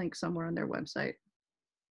must have a link somewhere on their website.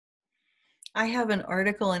 I have an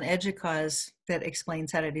article in EDUCAUSE that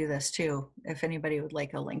explains how to do this too, if anybody would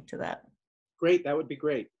like a link to that. Great, that would be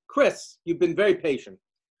great. Chris, you've been very patient.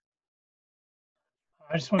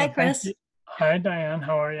 I just want to thank you. Hi, Diane,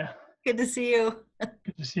 how are you? Good to see you.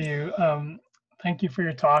 Good to see you. Thank you for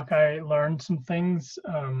your talk. I learned some things.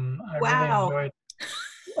 Wow.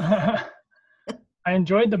 I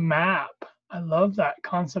enjoyed the map. I love that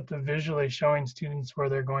concept of visually showing students where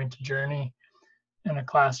they're going to journey in a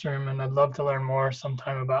classroom, and I'd love to learn more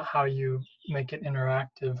sometime about how you make it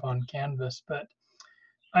interactive on Canvas. But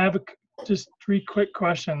I have just 3 quick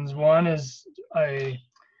questions. One is,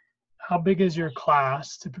 how big is your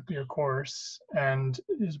class, typically your course? And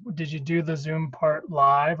did you do the Zoom part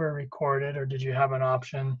live or recorded, or did you have an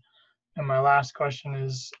option? And my last question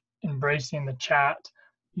is, embracing the chat.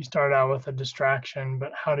 You started out with a distraction,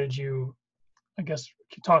 but how did you,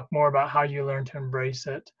 talk more about how you learned to embrace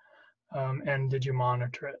it, and did you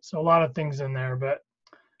monitor it? So a lot of things in there, but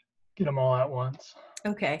get them all at once.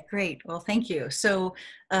 Okay, great. Well, thank you. So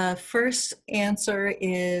first answer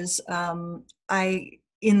is,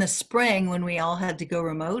 in the spring, when we all had to go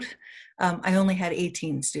remote, I only had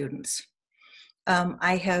 18 students.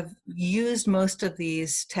 I have used most of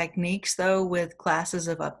these techniques, though, with classes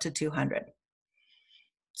of up to 200.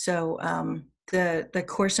 So the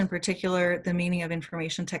course in particular, the meaning of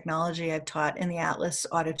information technology, I've taught in the Atlas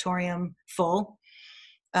Auditorium full,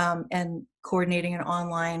 and coordinating an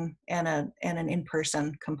online and an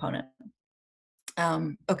in-person component.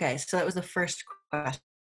 Okay, so that was the first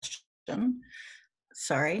question.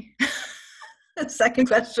 Sorry. The second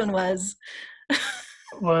question was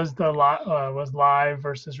was live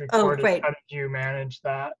versus recorded. Oh, great. How did you manage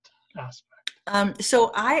that aspect?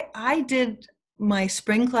 So I did my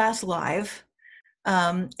spring class live,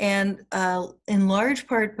 and in large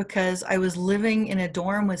part because I was living in a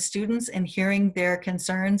dorm with students and hearing their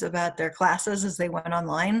concerns about their classes as they went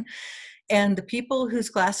online. And the people whose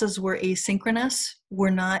classes were asynchronous were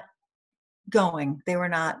not going, they were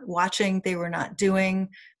not watching, they were not doing,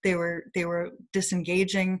 they were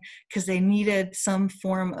disengaging because they needed some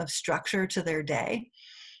form of structure to their day.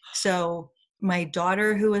 So my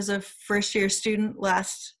daughter, who was a first-year student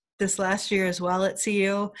this last year as well at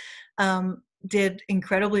CU, did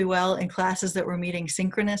incredibly well in classes that were meeting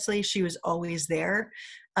synchronously. She was always there.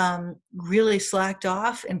 Really slacked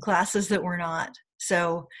off in classes that were not.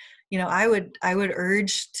 So, I would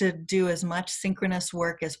urge to do as much synchronous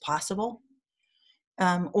work as possible.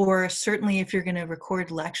 Or certainly if you're going to record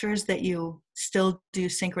lectures, that you still do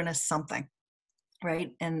synchronous something,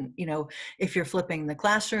 right? And, if you're flipping the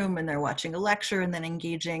classroom and they're watching a lecture and then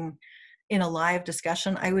engaging in a live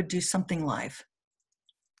discussion, I would do something live.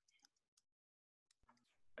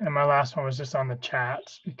 And my last one was just on the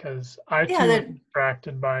chats, because I too was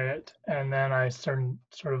distracted by it. And then I started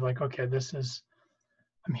sort of like, okay,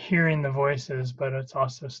 I'm hearing the voices, but it's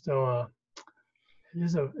also still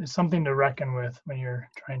it's something to reckon with when you're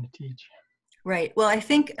trying to teach. Right. Well,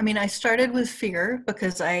 I started with fear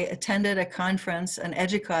because I attended a conference, an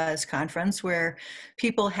EDUCAUSE conference, where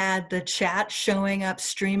people had the chat showing up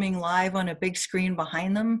streaming live on a big screen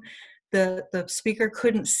behind them. The speaker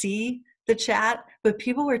couldn't see the chat, but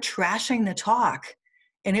people were trashing the talk.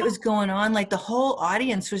 And it was going on like the whole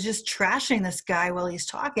audience was just trashing this guy while he's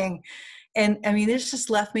talking. And I mean, this just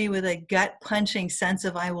left me with a gut punching sense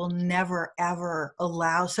of I will never, ever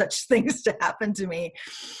allow such things to happen to me.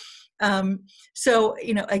 So,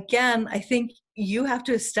 you know, again, I think you have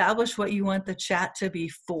to establish what you want the chat to be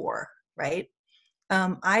for, right?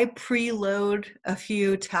 I preload a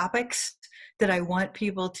few topics that I want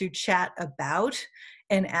people to chat about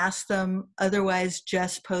and ask them, otherwise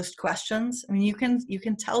just post questions. I mean, you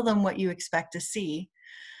can tell them what you expect to see.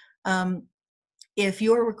 If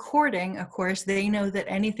you're recording, of course, they know that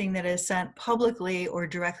anything that is sent publicly or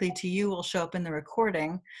directly to you will show up in the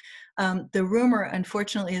recording. The rumor,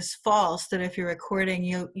 unfortunately, is false that if you're recording,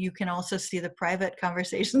 you can also see the private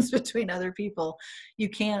conversations between other people. You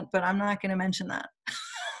can't, but I'm not going to mention that.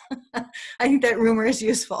 I think that rumor is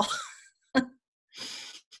useful.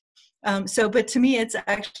 But to me, it's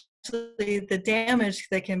actually the damage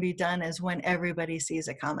that can be done is when everybody sees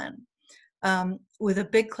a comment. With a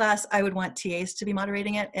big class, I would want TAs to be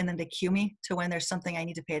moderating it and then to cue me to when there's something I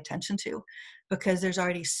need to pay attention to, because there's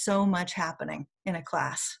already so much happening in a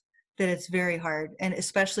class that it's very hard. And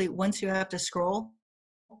especially once you have to scroll,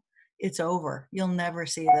 it's over. You'll never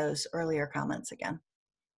see those earlier comments again.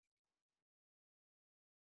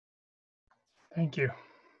 Thank you.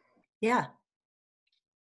 Yeah.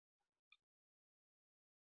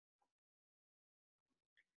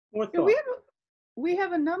 More Yeah, thought. we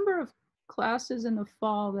have a number of classes in the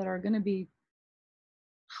fall that are going to be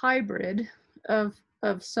hybrid of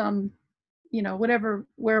some, you know, whatever,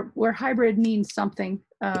 where hybrid means something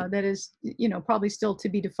that is, you know, probably still to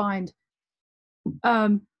be defined.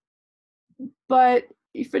 But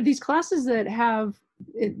for these classes that have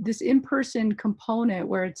this in-person component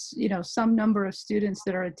where it's, you know, some number of students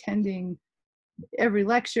that are attending every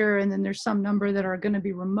lecture, and then there's some number that are going to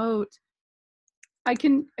be remote, I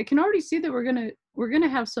can already see that we're gonna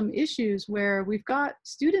have some issues where we've got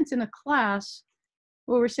students in a class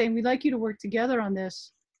where we're saying we'd like you to work together on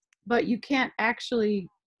this, but you can't actually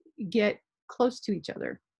get close to each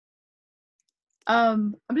other.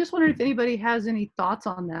 I'm just wondering if anybody has any thoughts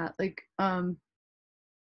on that. Like,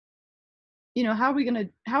 you know, how are we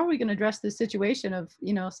gonna address this situation of,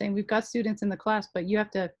 you know, saying we've got students in the class, but you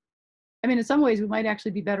have to, I mean, in some ways we might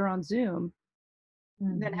actually be better on Zoom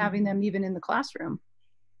than having them even in the classroom.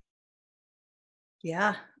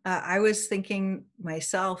 Yeah, I was thinking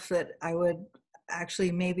myself that I would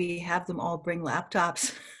actually maybe have them all bring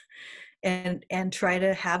laptops and try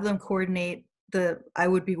to have them coordinate I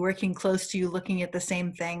would be working close to you looking at the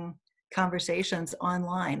same thing, conversations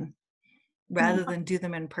online, rather than do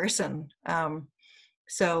them in person.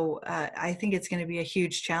 So I think it's going to be a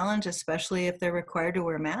huge challenge, especially if they're required to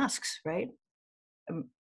wear masks, right?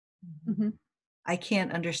 I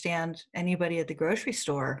can't understand anybody at the grocery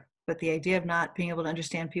store, but the idea of not being able to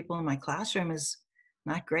understand people in my classroom is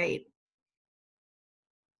not great.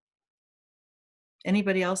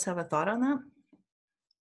 Anybody else have a thought on that?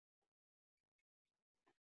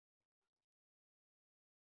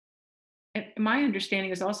 And my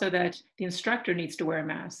understanding is also that the instructor needs to wear a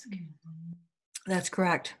mask. That's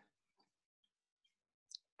correct.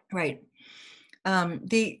 Right.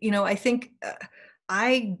 I think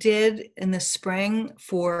I did in the spring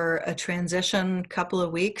for a transition couple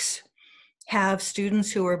of weeks have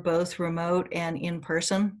students who are both remote and in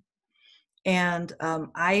person. And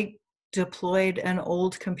I deployed an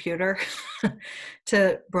old computer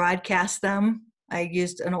to broadcast them. I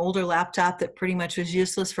used an older laptop that pretty much was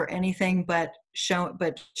useless for anything but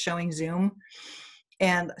showing Zoom.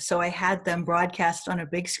 And so I had them broadcast on a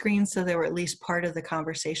big screen so they were at least part of the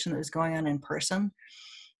conversation that was going on in person.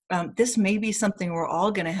 This may be something we're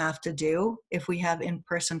all going to have to do if we have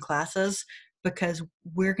in-person classes, because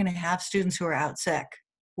we're going to have students who are out sick,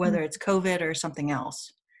 whether it's COVID or something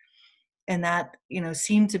else. And that, you know,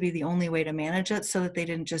 seemed to be the only way to manage it so that they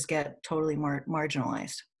didn't just get totally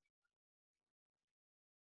marginalized.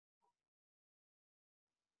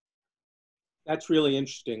 That's really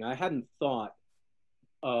interesting. I hadn't thought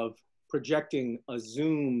of projecting a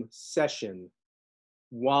Zoom session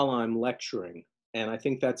while I'm lecturing. And I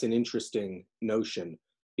think that's an interesting notion,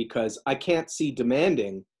 because I can't see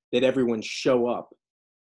demanding that everyone show up.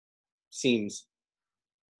 Seems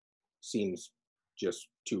just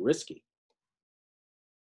too risky.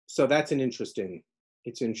 So that's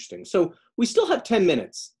it's interesting. So we still have 10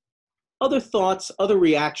 minutes. Other thoughts, other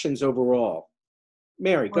reactions overall?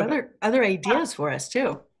 Mary, go ahead. Other ideas for us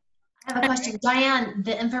too. I have a question. Diane,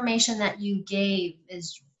 the information that you gave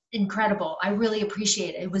is incredible. I really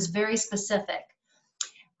appreciate it. It was very specific.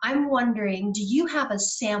 I'm wondering, do you have a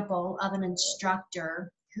sample of an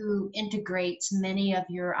instructor who integrates many of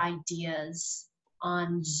your ideas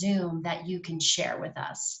on Zoom that you can share with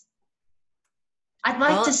us? I'd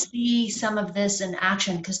like Well, to see some of this in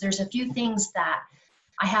action because there's a few things that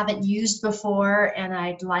I haven't used before, and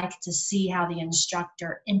I'd like to see how the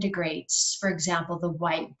instructor integrates, for example, the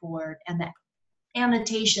whiteboard and the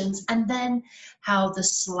annotations, and then how the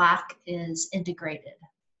Slack is integrated.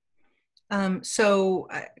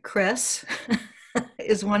 Chris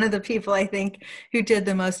is one of the people I think who did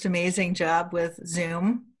the most amazing job with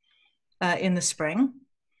Zoom in the spring.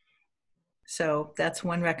 So that's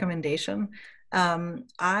one recommendation.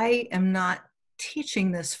 I am not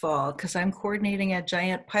teaching this fall because I'm coordinating a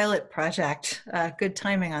giant pilot project. Good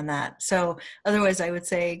timing on that. So otherwise I would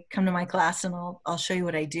say come to my class and I'll show you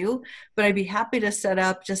what I do, but I'd be happy to set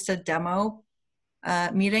up just a demo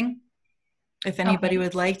meeting if anybody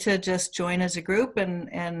would like to just join as a group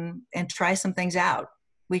and try some things out.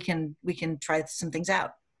 We can try some things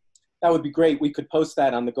out. That would be great. We could post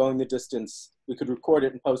that on the Going the Distance. We could record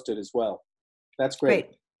it and post it as well. That's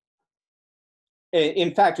great.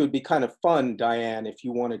 In fact, it would be kind of fun, Diane, if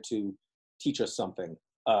you wanted to teach us something.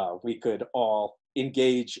 We could all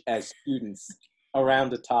engage as students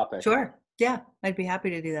around a topic. Sure. Yeah, I'd be happy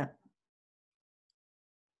to do that.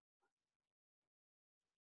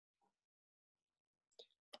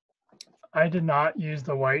 I did not use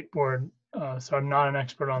the whiteboard, so I'm not an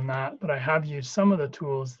expert on that, but I have used some of the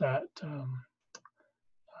tools that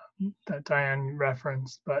that Diane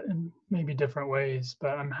referenced, but in maybe different ways.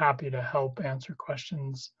 But I'm happy to help answer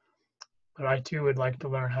questions. But I too would like to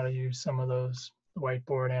learn how to use some of those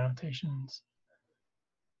whiteboard annotations.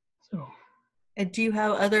 So. And do you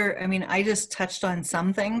have other, I mean, I just touched on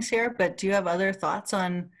some things here, but do you have other thoughts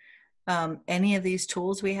on any of these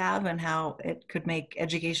tools we have and how it could make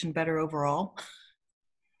education better overall?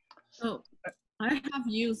 So I have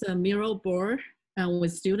used a mural board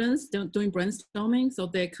with students doing brainstorming. So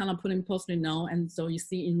they kind of put in Post-it note, and so you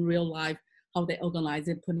see in real life how they organize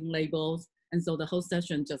it, putting labels. And so the whole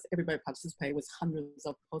session, just everybody participate with hundreds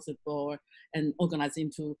of Post-it board and organize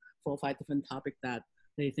into 4 or 5 different topics that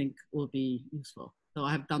they think will be useful. So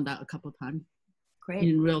I have done that a couple of times. Great.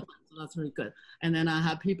 In real time, so that's really good. And then I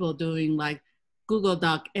have people doing like Google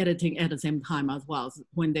Doc editing at the same time as well. So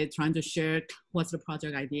when they're trying to share what's the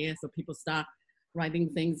project idea, so people start writing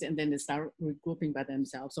things and then they start regrouping by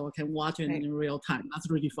themselves, so I can watch it in real time.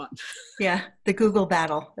 That's really fun. Yeah, the Google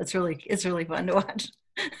battle. It's really fun to watch.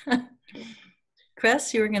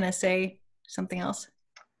 Chris, you were gonna say something else?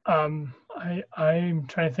 I'm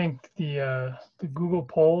trying to think the Google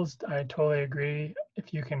polls. I totally agree.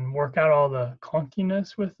 If you can work out all the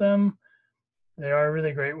clunkiness with them, they are a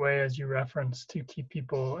really great way, as you referenced, to keep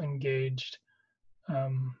people engaged.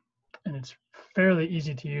 And it's fairly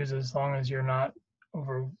easy to use as long as you're not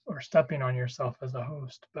over or stepping on yourself as a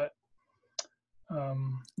host. But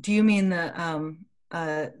do you mean the I'm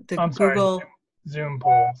Google sorry, Zoom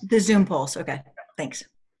polls? The Zoom polls. Okay, thanks.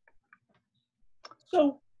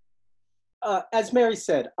 So, as Mary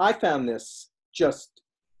said, I found this just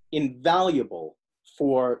invaluable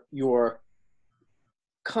for your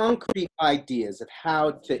concrete ideas of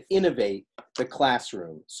how to innovate the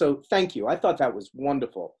classroom. So thank you. I thought that was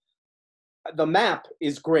wonderful. The map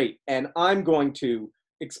is great, and I'm going to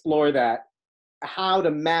explore that, how to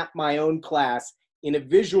map my own class in a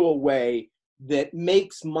visual way that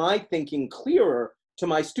makes my thinking clearer to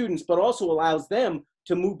my students, but also allows them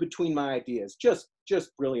to move between my ideas. Just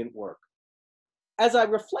brilliant work. As I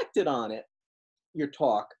reflected on it, your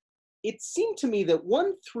talk, it seemed to me that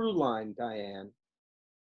one through line, Diane,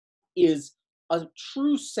 is a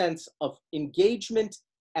true sense of engagement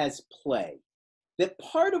as play. That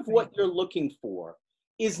part of what you're looking for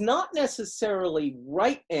is not necessarily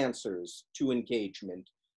right answers to engagement,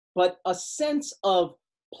 but a sense of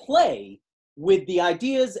play with the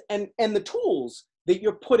ideas and the tools that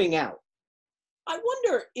you're putting out. I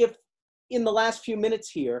wonder if in the last few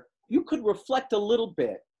minutes here, you could reflect a little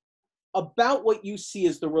bit about what you see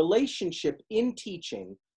as the relationship in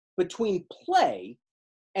teaching between play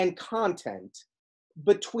and content,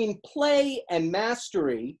 between play and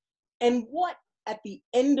mastery, and what at the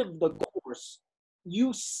end of the course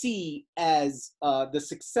you see as the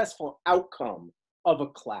successful outcome of a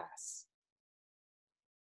class.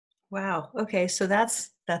 Wow. Okay, so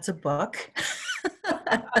that's a book.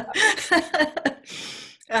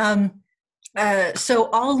 So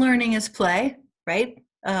all learning is play, right?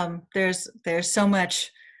 There's so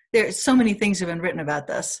many things have been written about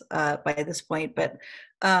this by this point, but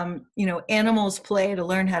animals play to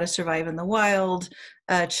learn how to survive in the wild.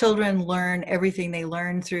 Children learn everything they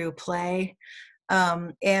learn through play.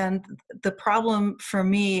 And the problem for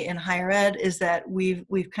me in higher ed is that we've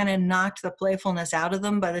kind of knocked the playfulness out of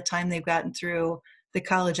them by the time they've gotten through the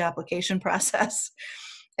college application process.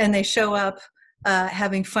 And they show up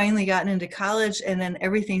having finally gotten into college, and then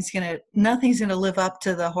nothing's gonna live up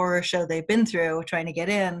to the horror show they've been through trying to get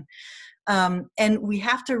in. And we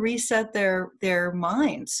have to reset their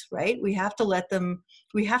minds, right? We have to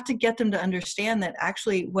get them to understand that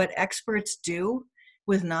actually what experts do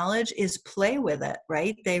with knowledge is play with it,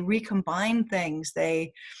 right? They recombine things,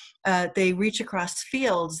 they reach across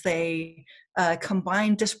fields, they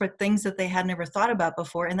combine disparate things that they had never thought about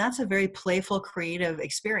before, and that's a very playful, creative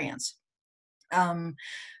experience.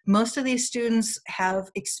 Most of these students have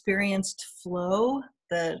experienced flow,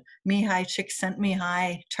 the Mihai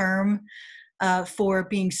Csikszentmihalyi term, for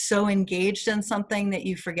being so engaged in something that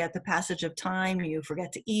you forget the passage of time, you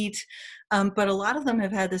forget to eat. But a lot of them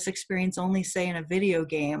have had this experience only, say, in a video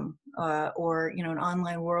game or an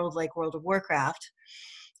online world like World of Warcraft.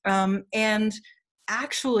 And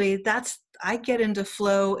actually, I get into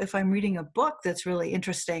flow if I'm reading a book that's really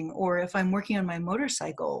interesting, or if I'm working on my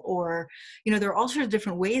motorcycle, or, there are all sorts of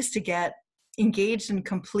different ways to get engaged in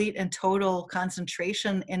complete and total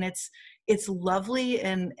concentration. And it's lovely.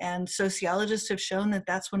 And sociologists have shown that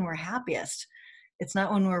that's when we're happiest. It's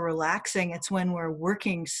not when we're relaxing. It's when we're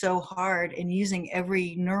working so hard and using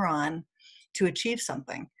every neuron to achieve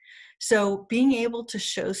something. So being able to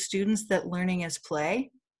show students that learning is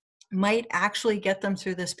play might actually get them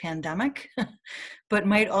through this pandemic, but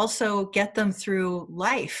might also get them through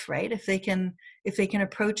life, right? If they can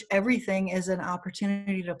approach everything as an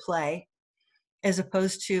opportunity to play, as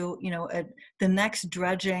opposed to, the next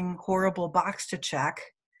drudging, horrible box to check,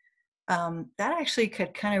 that actually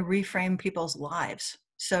could kind of reframe people's lives.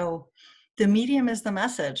 So the medium is the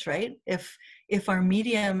message, right? If our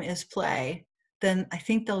medium is play, then I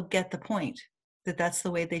think they'll get the point that that's the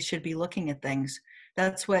way they should be looking at things.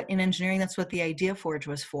 That's what, in engineering, that's what the Idea Forge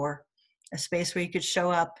was for, a space where you could show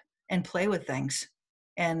up and play with things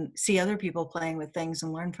and see other people playing with things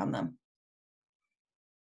and learn from them.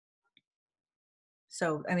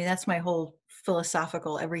 So, that's my whole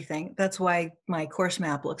philosophical everything. That's why my course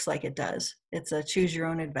map looks like it does. It's a choose your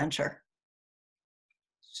own adventure.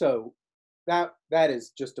 So that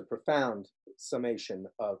is just a profound summation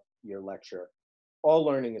of your lecture. All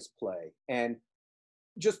learning is play. And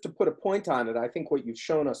just to put a point on it, I think what you've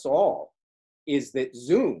shown us all is that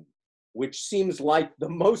Zoom, which seems like the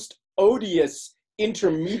most odious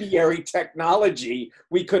intermediary technology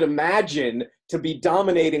we could imagine to be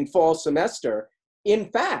dominating fall semester,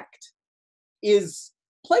 in fact, is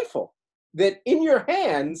playful. That in your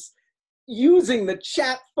hands, using the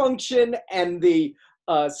chat function and the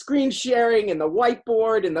screen sharing and the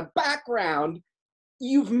whiteboard and the background,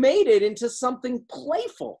 you've made it into something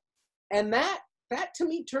playful. And that to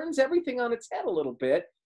me turns everything on its head a little bit.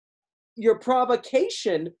 Your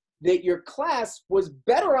provocation that your class was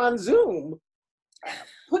better on Zoom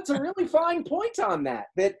puts a really fine point on that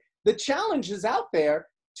the challenge is out there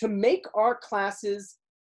to make our classes,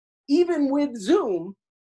 even with Zoom,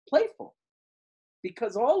 playful,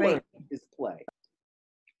 because all learning is play.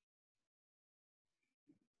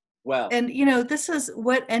 Well, and this is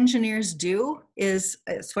what engineers do, is,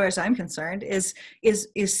 as far as I'm concerned, is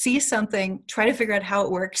see something, try to figure out how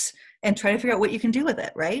it works, and try to figure out what you can do with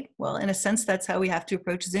it, right? Well, in a sense, that's how we have to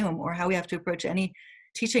approach Zoom, or how we have to approach any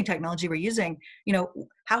teaching technology we're using.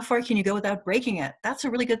 How far can you go without breaking it? That's a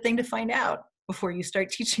really good thing to find out before you start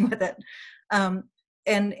teaching with it.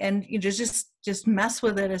 And you just mess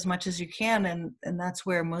with it as much as you can, and that's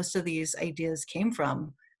where most of these ideas came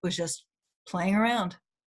from, was just playing around.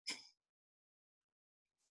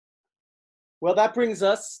 Well, that brings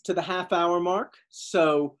us to the half-hour mark.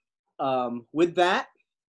 So with that,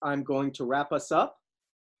 I'm going to wrap us up.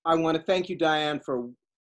 I want to thank you, Diane, for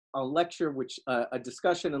a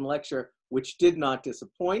discussion and lecture which did not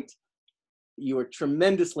disappoint. You were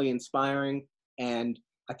tremendously inspiring, and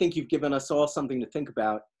I think you've given us all something to think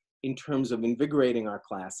about in terms of invigorating our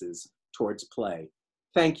classes towards play.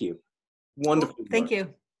 Thank you. Wonderful. Thank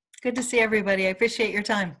you. Good to see everybody. I appreciate your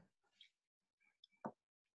time.